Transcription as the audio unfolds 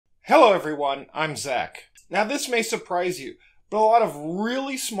Hello everyone, I'm Zach. Now this may surprise you, but a lot of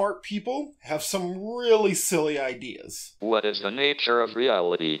really smart people have some really silly ideas. What is the nature of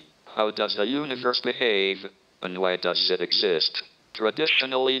reality? How does the universe behave? And why does it exist?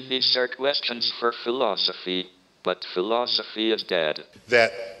 Traditionally, these are questions for philosophy, but philosophy is dead.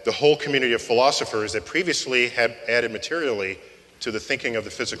 That the whole community of philosophers that previously had added materially to the thinking of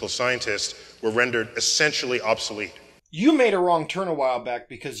the physical scientists were rendered essentially obsolete. You made a wrong turn a while back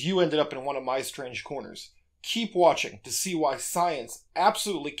because you ended up in one of my strange corners. Keep watching to see why science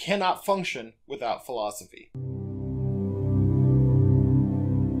absolutely cannot function without philosophy.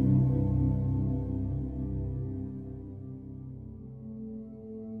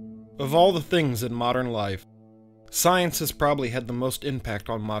 Of all the things in modern life, science has probably had the most impact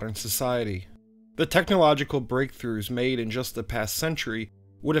on modern society. The technological breakthroughs made in just the past century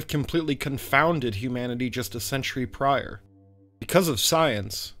would have completely confounded humanity just a century prior. Because of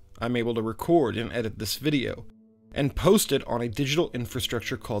science, I'm able to record and edit this video, and post it on a digital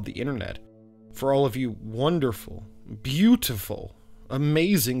infrastructure called the internet, for all of you wonderful, beautiful,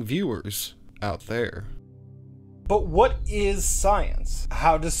 amazing viewers out there. But what is science?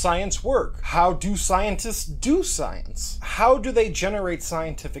 How does science work? How do scientists do science? How do they generate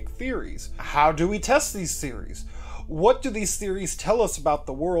scientific theories? How do we test these theories? What do these theories tell us about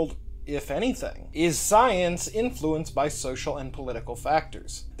the world, if anything? Is science influenced by social and political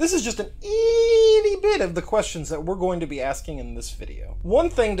factors? This is just an itty bit of the questions that we're going to be asking in this video. One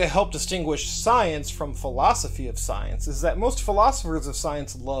thing to help distinguish science from philosophy of science is that most philosophers of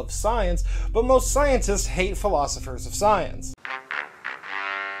science love science, but most scientists hate philosophers of science.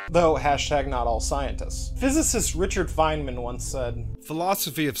 Though, hashtag not all scientists. Physicist Richard Feynman once said,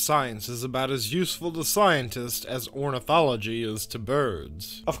 "Philosophy of science is about as useful to scientists as ornithology is to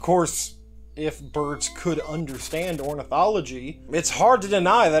birds." Of course, if birds could understand ornithology, it's hard to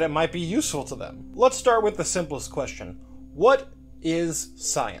deny that it might be useful to them. Let's start with the simplest question. What is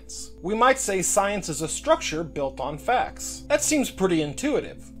science? We might say science is a structure built on facts. That seems pretty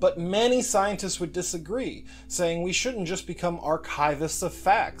intuitive, but many scientists would disagree, saying we shouldn't just become archivists of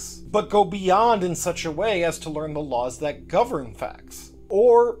facts, but go beyond in such a way as to learn the laws that govern facts.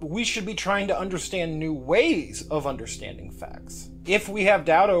 Or we should be trying to understand new ways of understanding facts. If we have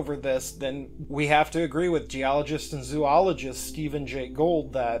doubt over this, then we have to agree with geologist and zoologist Stephen Jay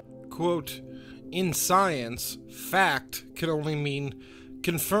Gould that, quote, "In science, fact can only mean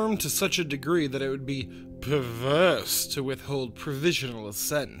confirmed to such a degree that it would be perverse to withhold provisional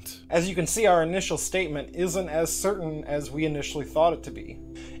assent." As you can see, our initial statement isn't as certain as we initially thought it to be.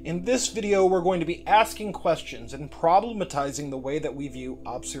 In this video, we're going to be asking questions and problematizing the way that we view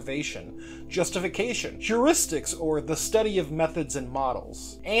observation, justification, heuristics, or the study of methods and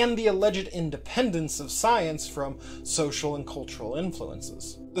models, and the alleged independence of science from social and cultural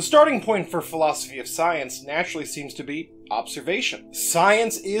influences. The starting point for philosophy of science naturally seems to be observation.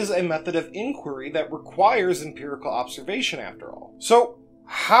 Science is a method of inquiry that requires empirical observation, after all. So,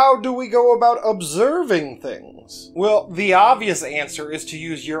 how do we go about observing things? Well, the obvious answer is to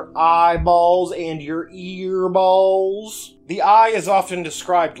use your eyeballs and your earballs. The eye is often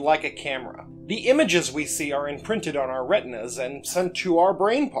described like a camera. The images we see are imprinted on our retinas and sent to our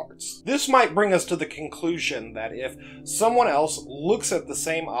brain parts. This might bring us to the conclusion that if someone else looks at the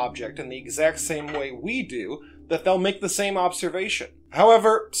same object in the exact same way we do, that they'll make the same observation.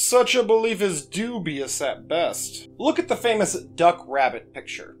 However, such a belief is dubious at best. Look at the famous duck-rabbit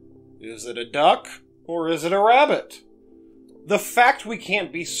picture. Is it a duck, or is it a rabbit? The fact we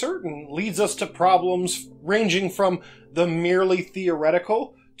can't be certain leads us to problems ranging from the merely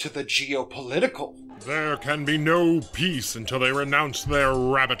theoretical to the geopolitical. There can be no peace until they renounce their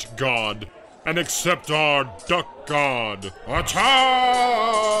rabbit god and accept our duck god.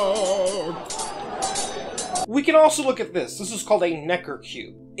 Attack! We can also look at this. This is called a Necker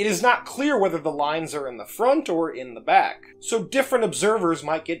cube. It is not clear whether the lines are in the front or in the back, so different observers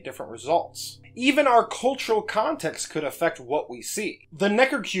might get different results. Even our cultural context could affect what we see. The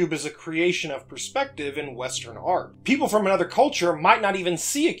Necker cube is a creation of perspective in Western art. People from another culture might not even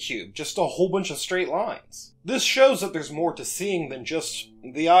see a cube, just a whole bunch of straight lines. This shows that there's more to seeing than just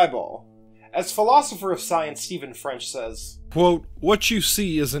the eyeball. As philosopher of science Stephen French says, quote, "What you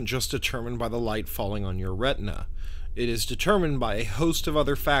see isn't just determined by the light falling on your retina. It is determined by a host of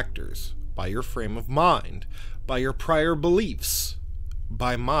other factors, by your frame of mind, by your prior beliefs,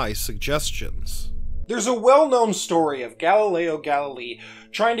 by my suggestions." There's a well-known story of Galileo Galilei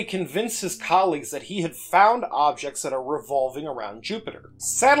trying to convince his colleagues that he had found objects that are revolving around Jupiter.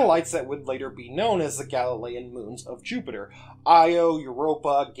 Satellites that would later be known as the Galilean moons of Jupiter, Io,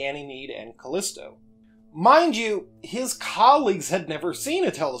 Europa, Ganymede, and Callisto. Mind you, his colleagues had never seen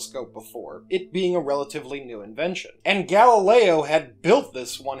a telescope before, it being a relatively new invention, and Galileo had built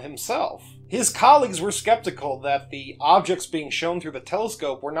this one himself. His colleagues were skeptical that the objects being shown through the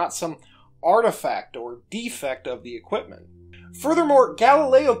telescope were not some artifact or defect of the equipment. Furthermore,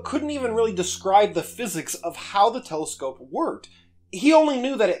 Galileo couldn't even really describe the physics of how the telescope worked. He only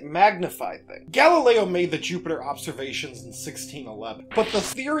knew that it magnified things. Galileo made the Jupiter observations in 1611, but the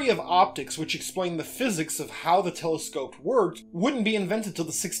theory of optics, which explained the physics of how the telescope worked, wouldn't be invented till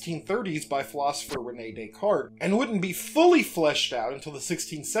the 1630s by philosopher René Descartes, and wouldn't be fully fleshed out until the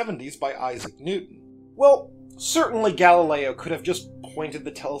 1670s by Isaac Newton. Well, certainly Galileo could have just pointed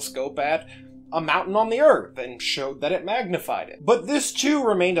the telescope at a mountain on the Earth and showed that it magnified it. But this too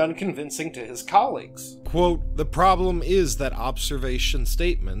remained unconvincing to his colleagues. Quote, "The problem is that observation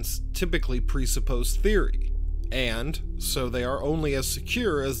statements typically presuppose theory, and so they are only as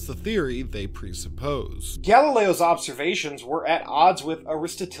secure as the theory they presuppose." Galileo's observations were at odds with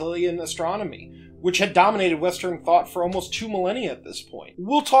Aristotelian astronomy, which had dominated Western thought for almost 2 millennia at this point.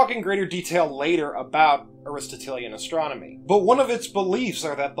 We'll talk in greater detail later about Aristotelian astronomy, but one of its beliefs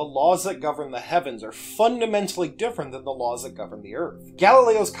are that the laws that govern the heavens are fundamentally different than the laws that govern the Earth.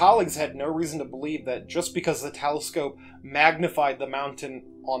 Galileo's colleagues had no reason to believe that just because the telescope magnified the mountain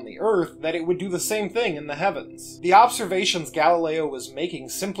on the Earth, that it would do the same thing in the heavens. The observations Galileo was making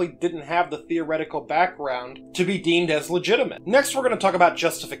simply didn't have the theoretical background to be deemed as legitimate. Next, we're going to talk about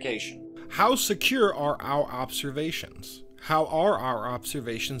justification. How secure are our observations? How are our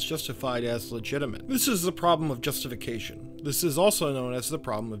observations justified as legitimate? This is the problem of justification. This is also known as the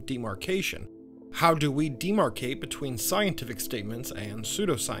problem of demarcation. How do we demarcate between scientific statements and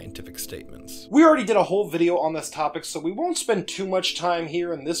pseudoscientific statements? We already did a whole video on this topic, so we won't spend too much time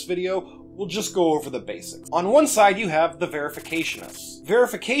here in this video. We'll just go over the basics. On one side, you have the verificationists.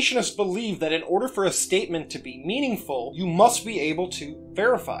 Verificationists believe that in order for a statement to be meaningful, you must be able to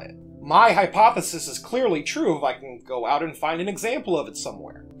verify it. My hypothesis is clearly true if I can go out and find an example of it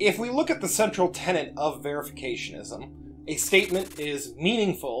somewhere. If we look at the central tenet of verificationism, a statement is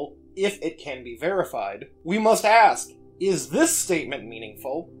meaningful if it can be verified. We must ask, is this statement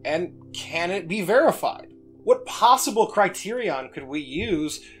meaningful, and can it be verified? What possible criterion could we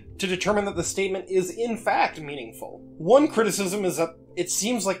use to determine that the statement is in fact meaningful? One criticism is that it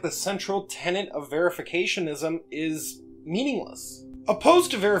seems like the central tenet of verificationism is meaningless. Opposed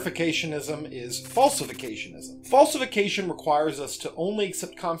to verificationism is falsificationism. Falsification requires us to only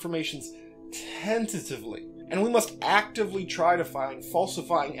accept confirmations tentatively, and we must actively try to find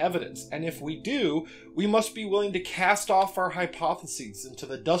falsifying evidence, and if we do, we must be willing to cast off our hypotheses into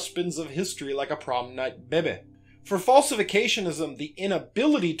the dustbins of history like a prom night baby. For falsificationism, the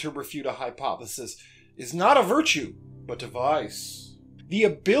inability to refute a hypothesis is not a virtue, but a vice. The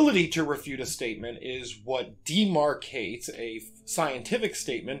ability to refute a statement is what demarcates a scientific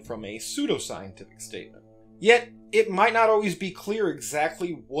statement from a pseudoscientific statement. Yet, it might not always be clear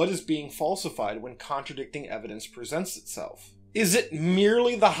exactly what is being falsified when contradicting evidence presents itself. Is it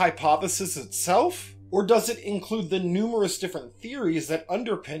merely the hypothesis itself, or does it include the numerous different theories that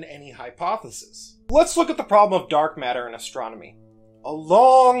underpin any hypothesis? Let's look at the problem of dark matter in astronomy. A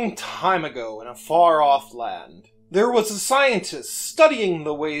long time ago in a far-off land, there was a scientist studying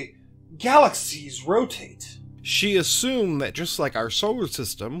the way galaxies rotate. She assumed that just like our solar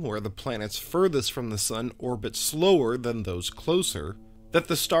system, where the planets furthest from the sun orbit slower than those closer, that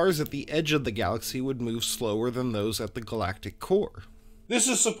the stars at the edge of the galaxy would move slower than those at the galactic core. This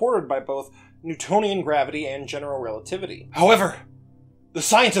is supported by both Newtonian gravity and general relativity. However, the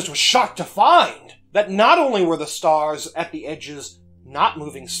scientist was shocked to find that not only were the stars at the edges not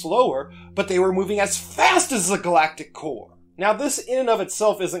moving slower, but they were moving as fast as the galactic core. Now, this in and of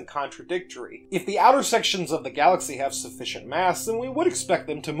itself isn't contradictory. If the outer sections of the galaxy have sufficient mass, then we would expect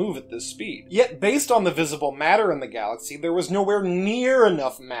them to move at this speed. Yet, based on the visible matter in the galaxy, there was nowhere near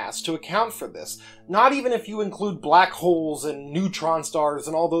enough mass to account for this, not even if you include black holes and neutron stars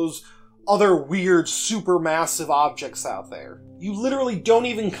and all those other weird supermassive objects out there. You literally don't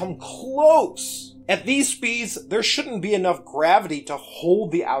even come close. At these speeds, there shouldn't be enough gravity to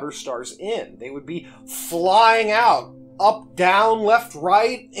hold the outer stars in. They would be flying out, up, down, left,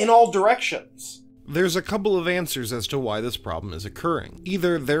 right, in all directions. There's a couple of answers as to why this problem is occurring.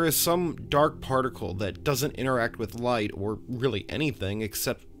 Either there is some dark particle that doesn't interact with light or really anything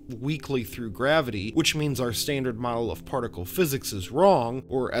except weakly through gravity, which means our standard model of particle physics is wrong,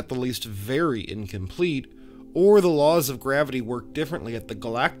 or at the least very incomplete, or the laws of gravity work differently at the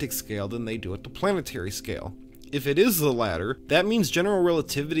galactic scale than they do at the planetary scale. If it is the latter, that means general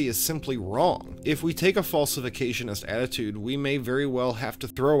relativity is simply wrong. If we take a falsificationist attitude, we may very well have to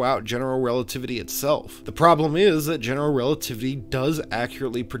throw out general relativity itself. The problem is that general relativity does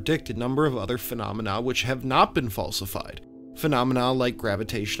accurately predict a number of other phenomena which have not been falsified. Phenomena like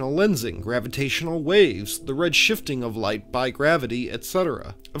gravitational lensing, gravitational waves, the red shifting of light by gravity,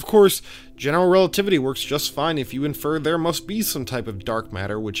 etc. Of course, general relativity works just fine if you infer there must be some type of dark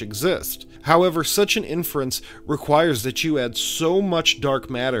matter which exists. However, such an inference requires that you add so much dark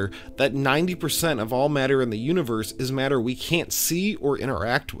matter that 90% of all matter in the universe is matter we can't see or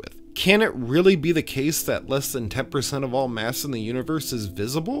interact with. Can it really be the case that less than 10% of all mass in the universe is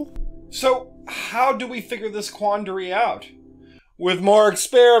visible? So, how do we figure this quandary out? With more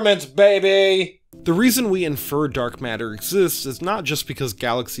experiments, baby! The reason we infer dark matter exists is not just because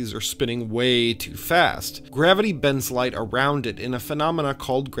galaxies are spinning way too fast. Gravity bends light around it in a phenomena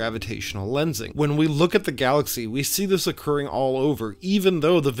called gravitational lensing. When we look at the galaxy, we see this occurring all over, even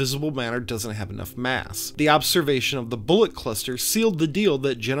though the visible matter doesn't have enough mass. The observation of the bullet cluster sealed the deal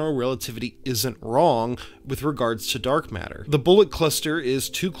that general relativity isn't wrong with regards to dark matter. The bullet cluster is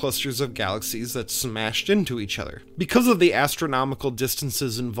two clusters of galaxies that smashed into each other. Because of the astronomical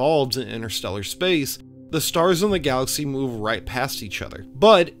distances involved in interstellar space, the stars in the galaxy move right past each other.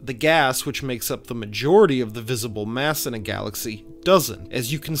 But the gas, which makes up the majority of the visible mass in a galaxy, doesn't.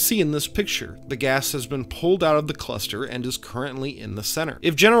 As you can see in this picture, the gas has been pulled out of the cluster and is currently in the center.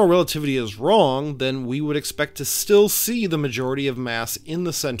 If general relativity is wrong, then we would expect to still see the majority of mass in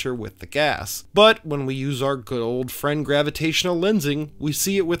the center with the gas. But when we use our good old friend gravitational lensing, we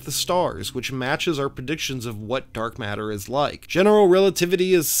see it with the stars, which matches our predictions of what dark matter is like. General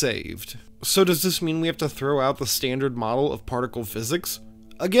relativity is saved. So does this mean we have to throw out the standard model of particle physics?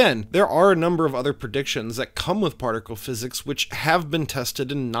 Again, there are a number of other predictions that come with particle physics which have been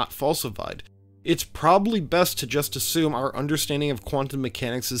tested and not falsified. It's probably best to just assume our understanding of quantum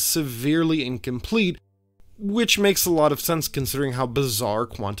mechanics is severely incomplete, which makes a lot of sense considering how bizarre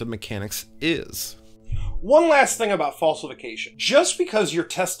quantum mechanics is. One last thing about falsification. Just because your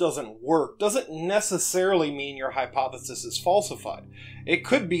test doesn't work doesn't necessarily mean your hypothesis is falsified. It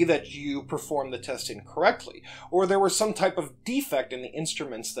could be that you performed the test incorrectly, or there was some type of defect in the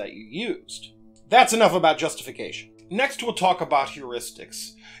instruments that you used. That's enough about justification. Next we'll talk about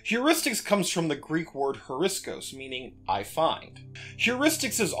heuristics. Heuristics comes from the Greek word heuriskos, meaning I find.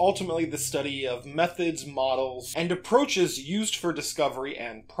 Heuristics is ultimately the study of methods, models, and approaches used for discovery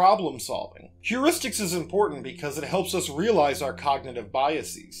and problem solving. Heuristics is important because it helps us realize our cognitive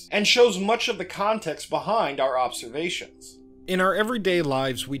biases, and shows much of the context behind our observations. In our everyday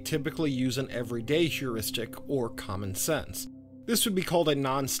lives, we typically use an everyday heuristic or common sense. This would be called a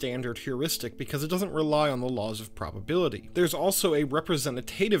non-standard heuristic because it doesn't rely on the laws of probability. There's also a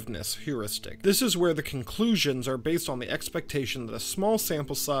representativeness heuristic. This is where the conclusions are based on the expectation that a small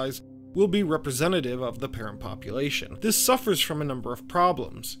sample size will be representative of the parent population. This suffers from a number of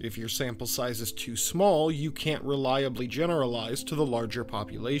problems. If your sample size is too small, you can't reliably generalize to the larger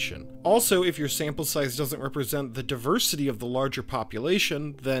population. Also, if your sample size doesn't represent the diversity of the larger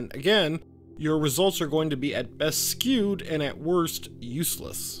population, then again, your results are going to be at best skewed and at worst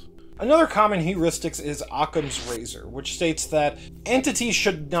useless. Another common heuristics is Occam's razor, which states that entities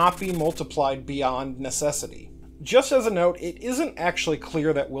should not be multiplied beyond necessity. Just as a note, it isn't actually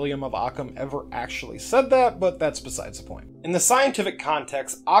clear that William of Occam ever actually said that, but that's besides the point. In the scientific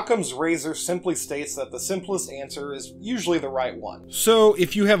context, Occam's razor simply states that the simplest answer is usually the right one. So,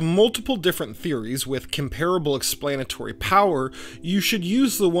 if you have multiple different theories with comparable explanatory power, you should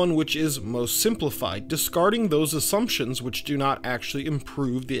use the one which is most simplified, discarding those assumptions which do not actually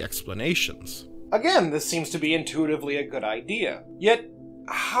improve the explanations. Again, this seems to be intuitively a good idea. Yet,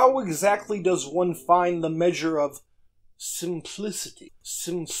 how exactly does one find the measure of simplicity?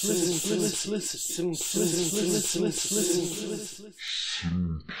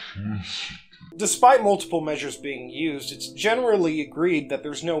 Despite multiple measures being used, it's generally agreed that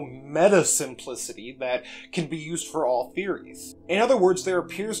there's no meta-simplicity that can be used for all theories. In other words, there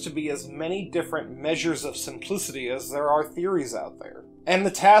appears to be as many different measures of simplicity as there are theories out there. And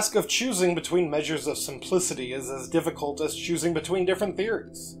the task of choosing between measures of simplicity is as difficult as choosing between different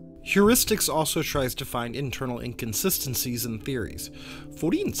theories. Heuristics also tries to find internal inconsistencies in theories.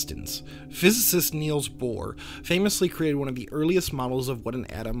 For instance, physicist Niels Bohr famously created one of the earliest models of what an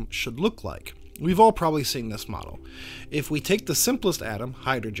atom should look like. We've all probably seen this model. If we take the simplest atom,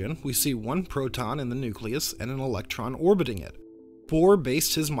 hydrogen, we see one proton in the nucleus and an electron orbiting it. Bohr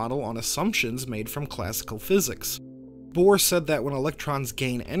based his model on assumptions made from classical physics. Bohr said that when electrons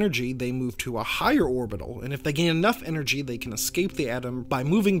gain energy, they move to a higher orbital, and if they gain enough energy, they can escape the atom by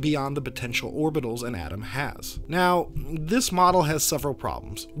moving beyond the potential orbitals an atom has. Now, this model has several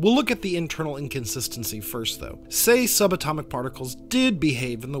problems. We'll look at the internal inconsistency first, though. Say subatomic particles did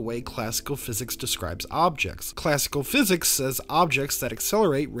behave in the way classical physics describes objects. Classical physics says objects that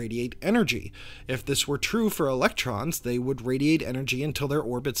accelerate radiate energy. If this were true for electrons, they would radiate energy until their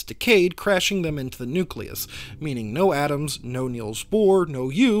orbits decayed, crashing them into the nucleus, meaning no atoms, no Niels Bohr, no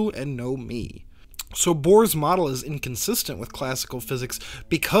you, and no me. So Bohr's model is inconsistent with classical physics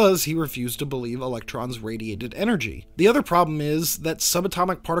because he refused to believe electrons radiated energy. The other problem is that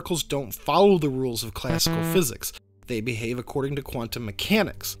subatomic particles don't follow the rules of classical physics. They behave according to quantum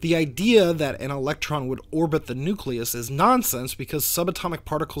mechanics. The idea that an electron would orbit the nucleus is nonsense because subatomic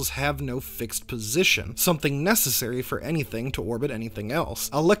particles have no fixed position, something necessary for anything to orbit anything else.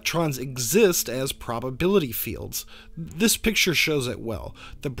 Electrons exist as probability fields. This picture shows it well.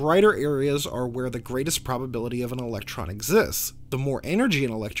 The brighter areas are where the greatest probability of an electron exists. The more energy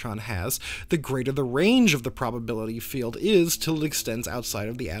an electron has, the greater the range of the probability field is till it extends outside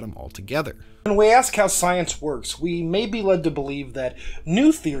of the atom altogether. When we ask how science works, we may be led to believe that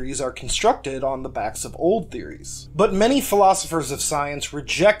new theories are constructed on the backs of old theories. But many philosophers of science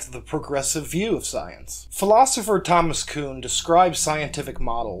reject the progressive view of science. Philosopher Thomas Kuhn describes scientific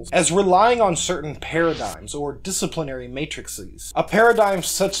models as relying on certain paradigms or disciplinary matrices. A paradigm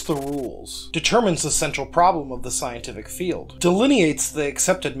sets the rules, determines the central problem of the scientific field, delineates the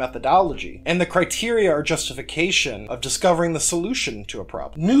accepted methodology, and the criteria or justification of discovering the solution to a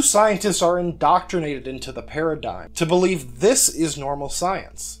problem. New scientists are indoctrinated into the paradigm to believe this is normal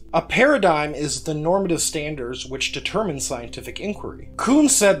science. A paradigm is the normative standards which determine scientific inquiry. Kuhn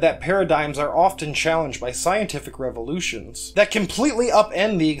said that paradigms are often challenged by scientific revolutions that completely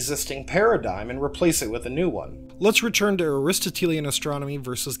upend the existing paradigm and replace it with a new one. Let's return to Aristotelian astronomy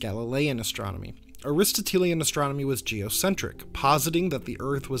versus Galilean astronomy. Aristotelian astronomy was geocentric, positing that the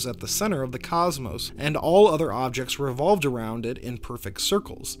Earth was at the center of the cosmos, and all other objects revolved around it in perfect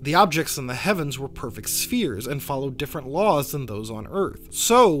circles. The objects in the heavens were perfect spheres, and followed different laws than those on Earth.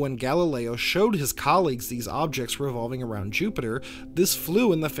 So, when Galileo showed his colleagues these objects revolving around Jupiter, this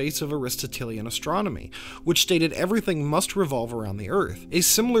flew in the face of Aristotelian astronomy, which stated everything must revolve around the Earth. A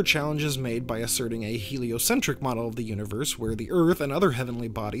similar challenge is made by asserting a heliocentric model of the universe, where the Earth and other heavenly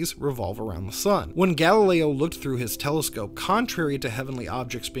bodies revolve around the Sun. When Galileo looked through his telescope, contrary to heavenly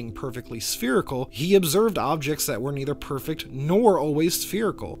objects being perfectly spherical, he observed objects that were neither perfect nor always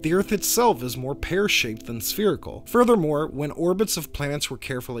spherical. The Earth itself is more pear-shaped than spherical. Furthermore, when orbits of planets were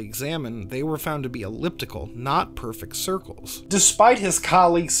carefully examined, they were found to be elliptical, not perfect circles. Despite his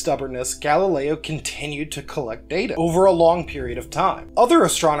colleagues' stubbornness, Galileo continued to collect data over a long period of time. Other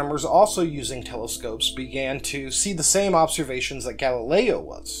astronomers also using telescopes began to see the same observations that Galileo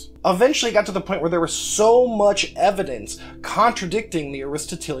was. Eventually it got to the point where there was so much evidence contradicting the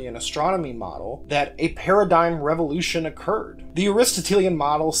Aristotelian astronomy model that a paradigm revolution occurred. The Aristotelian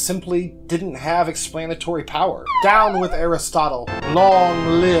model simply didn't have explanatory power. Down with Aristotle.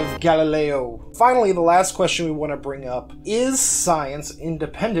 Long live Galileo. Finally, the last question we want to bring up: is science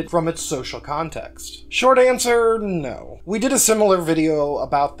independent from its social context? Short answer, no. We did a similar video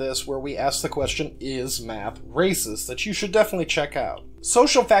about this where we asked the question, is math racist, that you should definitely check out.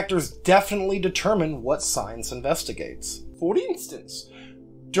 Social factors definitely determine what science investigates. For instance,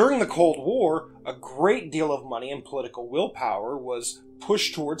 during the Cold War, a great deal of money and political willpower was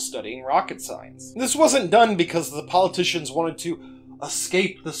pushed towards studying rocket science. This wasn't done because the politicians wanted to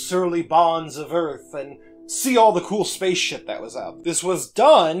escape the surly bonds of Earth and see all the cool space shit that was out. This was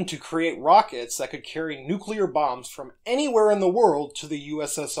done to create rockets that could carry nuclear bombs from anywhere in the world to the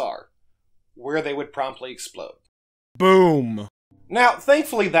USSR, where they would promptly explode. Boom. Now,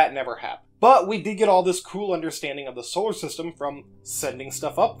 thankfully that never happened. But we did get all this cool understanding of the solar system from sending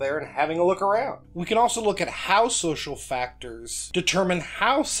stuff up there and having a look around. We can also look at how social factors determine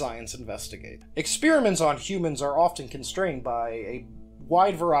how science investigates. Experiments on humans are often constrained by a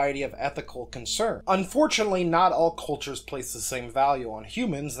wide variety of ethical concerns. Unfortunately, not all cultures place the same value on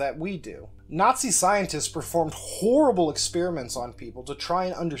humans that we do. Nazi scientists performed horrible experiments on people to try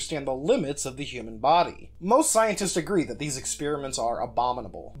and understand the limits of the human body. Most scientists agree that these experiments are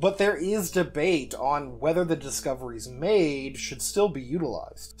abominable, but there is debate on whether the discoveries made should still be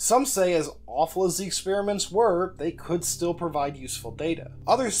utilized. Some say as awful as the experiments were, they could still provide useful data.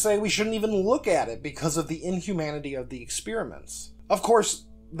 Others say we shouldn't even look at it because of the inhumanity of the experiments. Of course,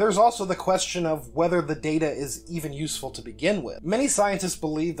 There's also the question of whether the data is even useful to begin with. Many scientists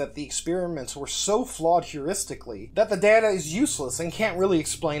believe that the experiments were so flawed heuristically that the data is useless and can't really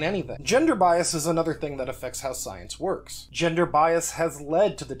explain anything. Gender bias is another thing that affects how science works. Gender bias has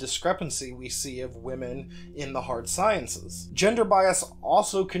led to the discrepancy we see of women in the hard sciences. Gender bias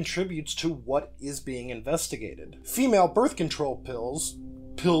also contributes to what is being investigated. Female birth control pills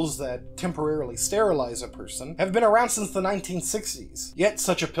that temporarily sterilize a person, have been around since the 1960s, yet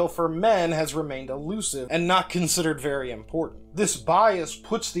such a pill for men has remained elusive and not considered very important. This bias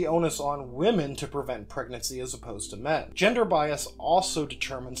puts the onus on women to prevent pregnancy as opposed to men. Gender bias also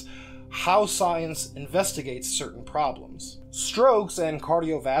determines how science investigates certain problems. Strokes and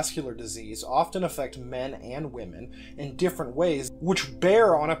cardiovascular disease often affect men and women in different ways, which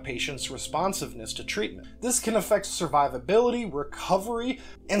bear on a patient's responsiveness to treatment. This can affect survivability, recovery,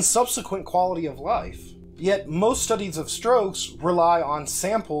 and subsequent quality of life. Yet most studies of strokes rely on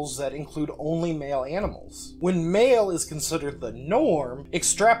samples that include only male animals. When male is considered the norm,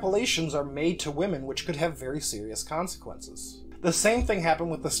 extrapolations are made to women which could have very serious consequences. The same thing happened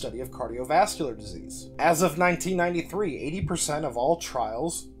with the study of cardiovascular disease. As of 1993, 80% of all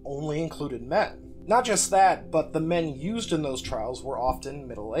trials only included men. Not just that, but the men used in those trials were often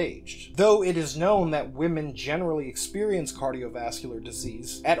middle-aged. Though it is known that women generally experience cardiovascular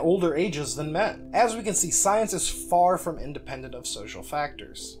disease at older ages than men. As we can see, science is far from independent of social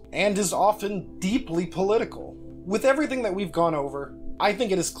factors, and is often deeply political. With everything that we've gone over, I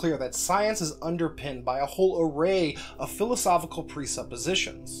think it is clear that science is underpinned by a whole array of philosophical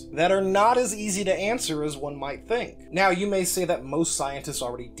presuppositions that are not as easy to answer as one might think. Now, you may say that most scientists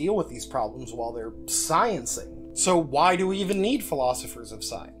already deal with these problems while they're sciencing. So why do we even need philosophers of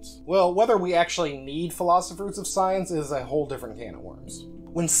science? Well, whether we actually need philosophers of science is a whole different can of worms.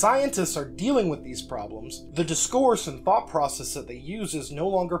 When scientists are dealing with these problems, the discourse and thought process that they use is no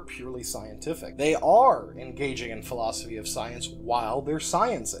longer purely scientific. They are engaging in philosophy of science while they're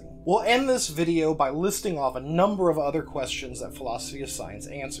sciencing. We'll end this video by listing off a number of other questions that philosophy of science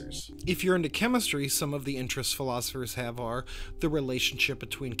answers. If you're into chemistry, some of the interests philosophers have are the relationship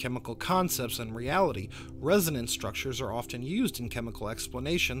between chemical concepts and reality. Resonance structures are often used in chemical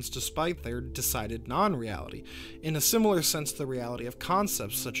explanations despite their decided non-reality. In a similar sense, the reality of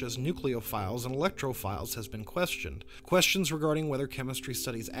concepts such as nucleophiles and electrophiles has been questioned. Questions regarding whether chemistry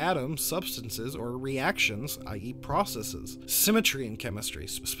studies atoms, substances, or reactions, i.e. processes. Symmetry in chemistry,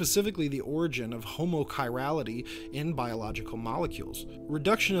 specifically the origin of homochirality in biological molecules.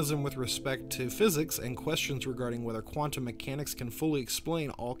 Reductionism with respect to physics, and questions regarding whether quantum mechanics can fully explain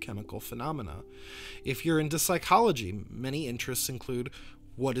all chemical phenomena. If you're into psychology, many interests include: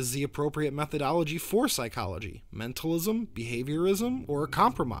 what is the appropriate methodology for psychology? Mentalism, behaviorism, or a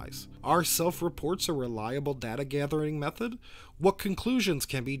compromise? Are self-reports a reliable data gathering method? What conclusions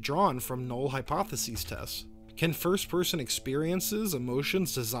can be drawn from null hypotheses tests? Can first-person experiences,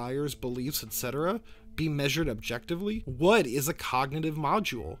 emotions, desires, beliefs, etc. be measured objectively? What is a cognitive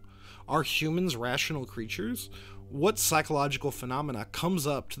module? Are humans rational creatures? What psychological phenomena comes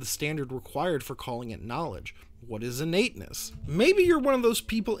up to the standard required for calling it knowledge? What is innateness? Maybe you're one of those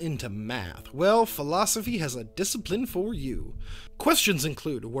people into math. Well, philosophy has a discipline for you. Questions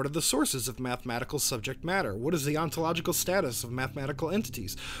include: what are the sources of mathematical subject matter? What is the ontological status of mathematical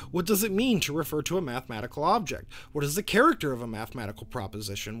entities? What does it mean to refer to a mathematical object? What is the character of a mathematical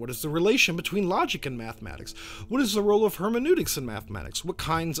proposition? What is the relation between logic and mathematics? What is the role of hermeneutics in mathematics? What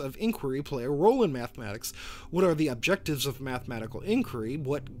kinds of inquiry play a role in mathematics? What are the objectives of mathematical inquiry?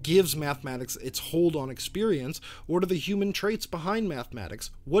 What gives mathematics its hold on experience? What are the human traits behind mathematics?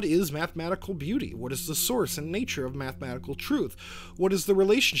 What is mathematical beauty? What is the source and nature of mathematical truth? What is the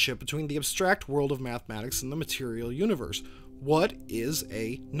relationship between the abstract world of mathematics and the material universe? What is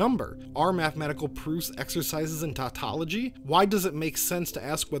a number? Are mathematical proofs exercises in tautology? Why does it make sense to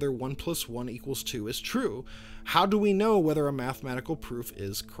ask whether 1 + 1 = 2 is true? How do we know whether a mathematical proof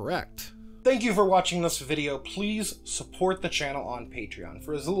is correct? Thank you for watching this video. Please support the channel on Patreon.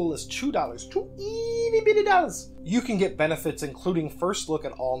 For as little as $2, $2 you can get benefits including first look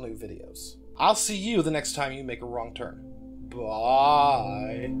at all new videos. I'll see you the next time you make a wrong turn.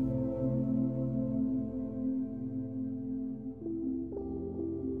 Bye.